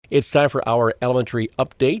It's time for our elementary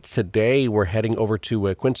update. Today we're heading over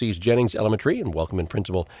to Quincy's Jennings Elementary and welcoming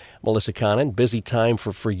Principal Mellissa Connin. Busy time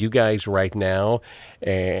for you guys right now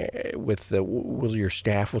with your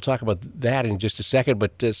staff. We'll talk about that in just a second,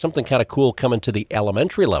 but something kind of cool coming to the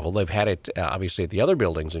elementary level. They've had it obviously at the other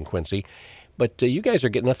buildings in Quincy, but you guys are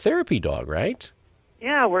getting a therapy dog, right?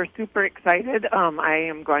 Yeah, we're super excited. I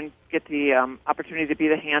am going to get the opportunity to be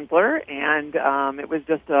the handler, and it was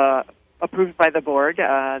just approved by the board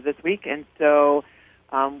this week, and so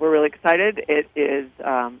we're really excited. It is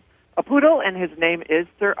a poodle, and his name is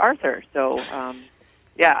Sir Arthur. So,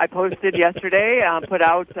 yeah, I posted yesterday, put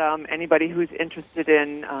out anybody who's interested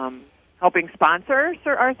in helping sponsor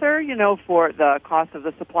Sir Arthur, for the cost of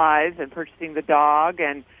the supplies and purchasing the dog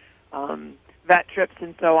and vet trips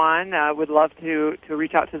and so on. Would love to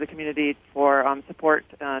reach out to the community for support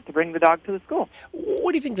to bring the dog to the school.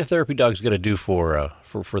 What do you think the therapy dog's going to do for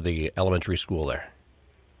the elementary school there?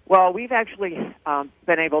 Well, we've actually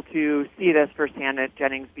been able to see this firsthand at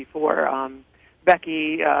Jennings before.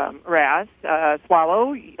 Becky Rass,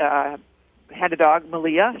 Swallow, had a dog,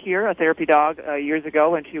 Mellissa, here, a therapy dog, years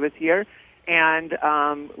ago when she was here, and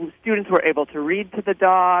students were able to read to the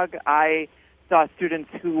dog. I saw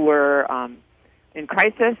students who were in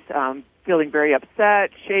crisis, feeling very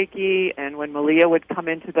upset, shaky, and when Mellissa would come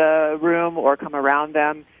into the room or come around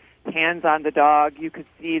them, hands on the dog, you could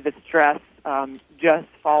see the stress just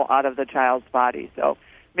fall out of the child's body. So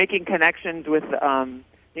making connections with the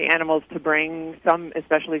animals to bring some,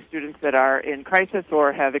 especially students that are in crisis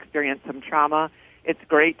or have experienced some trauma, it's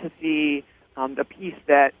great to see the peace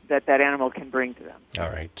that animal can bring to them. All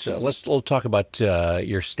right. So let's talk about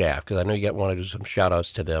your staff, because I know you want to do some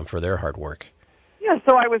shout-outs to them for their hard work. Yeah,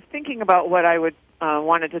 so I was thinking about what I would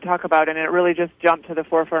wanted to talk about, and it really just jumped to the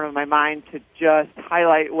forefront of my mind to just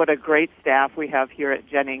highlight what a great staff we have here at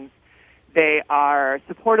Jennings. They are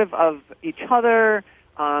supportive of each other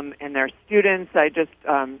and their students. I just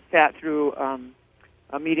sat through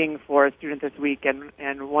a meeting for a student this week,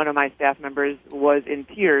 and one of my staff members was in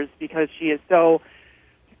tears because she is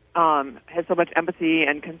has so much empathy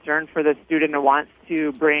and concern for the student and wants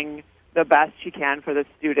to bring the best she can for the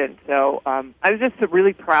student. So I was just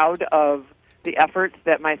really proud of the efforts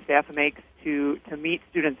that my staff makes to meet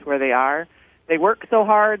students where they are. They work so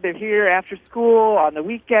hard. They're here after school, on the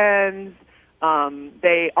weekends.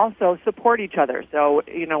 They also support each other. So,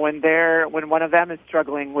 when one of them is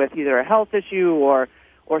struggling with either a health issue or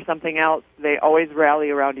something else, they always rally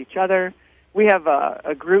around each other. We have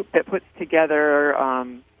a group that puts together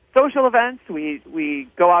social events. We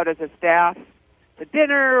go out as a staff to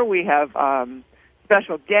dinner. We have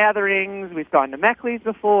special gatherings. We've gone to Meckley's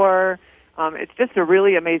before. It's just a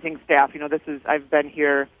really amazing staff. I've been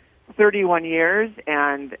here 31 years,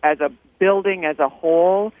 and as a building as a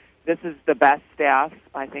whole, this is the best staff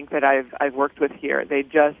I think that I've worked with here. They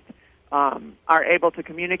just are able to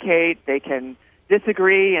communicate. They can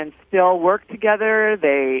disagree and still work together.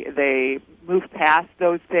 They move past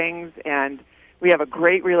those things, and we have a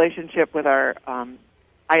great relationship with our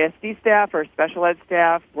ISD staff, our special ed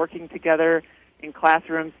staff, working together in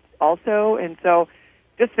classrooms also. And so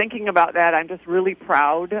just thinking about that, I'm just really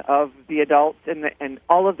proud of the adults and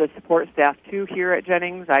all of the support staff, too, here at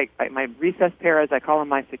Jennings. My recess paras, I call them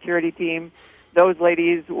my security team. Those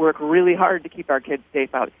ladies work really hard to keep our kids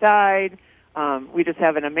safe outside. We just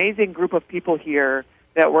have an amazing group of people here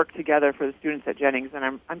that work together for the students at Jennings,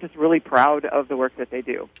 and I'm just really proud of the work that they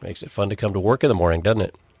do. Makes it fun to come to work in the morning, doesn't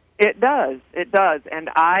it? It does. And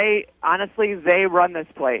honestly, they run this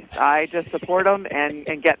place. I just support them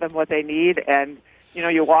and get them what they need. And,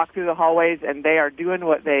 you walk through the hallways, and they are doing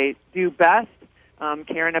what they do best,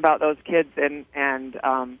 caring about those kids, and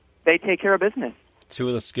they take care of business. Two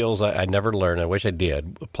of the skills I never learned, I wish I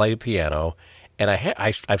did, play piano, and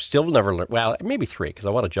I've still never learned, well, maybe three, because I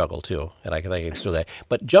want to juggle, too, and I can still do that.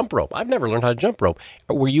 But jump rope, I've never learned how to jump rope.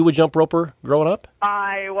 Were you a jump roper growing up?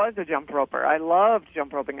 I was a jump roper. I loved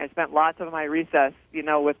jump roping. I spent lots of my recess,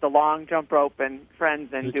 with the long jump rope and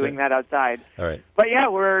friends and doing that outside. All right. But yeah,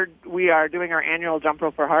 we are doing our annual Jump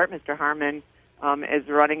Rope for Heart. Mr. Harmon is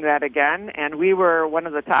running that again, and we were one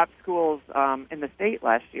of the top schools in the state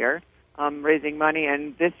last year, raising money.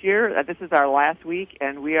 And this year, this is our last week,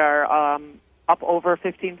 and we are up over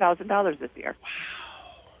 $15,000 this year. Wow.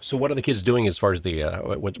 So what are the kids doing as far as the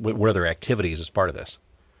what are their activities as part of this?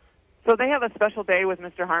 So they have a special day with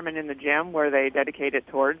Mr. Harmon in the gym where they dedicate it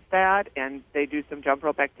towards that, and they do some jump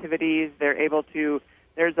rope activities. They're able to.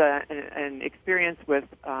 There's an experience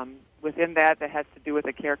within that has to do with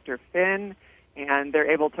the character Finn, and they're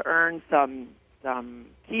able to earn some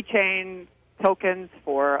keychain tokens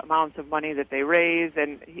for amounts of money that they raise,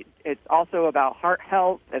 and it's also about heart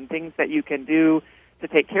health and things that you can do to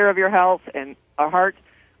take care of your health and our heart.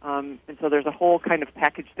 And so there's a whole kind of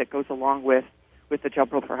package that goes along with the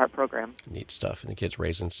Jump Rope for Heart program. Neat stuff, and the kids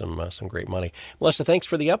raising some great money. Mellissa, thanks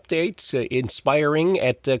for the updates. Inspiring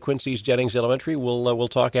at Connin-Jennings Elementary. We'll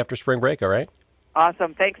talk after spring break. All right.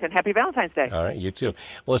 Awesome. Thanks, and happy Valentine's Day. All right, you too.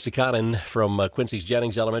 Mellissa Connin from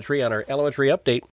Connin-Jennings Elementary on our elementary update.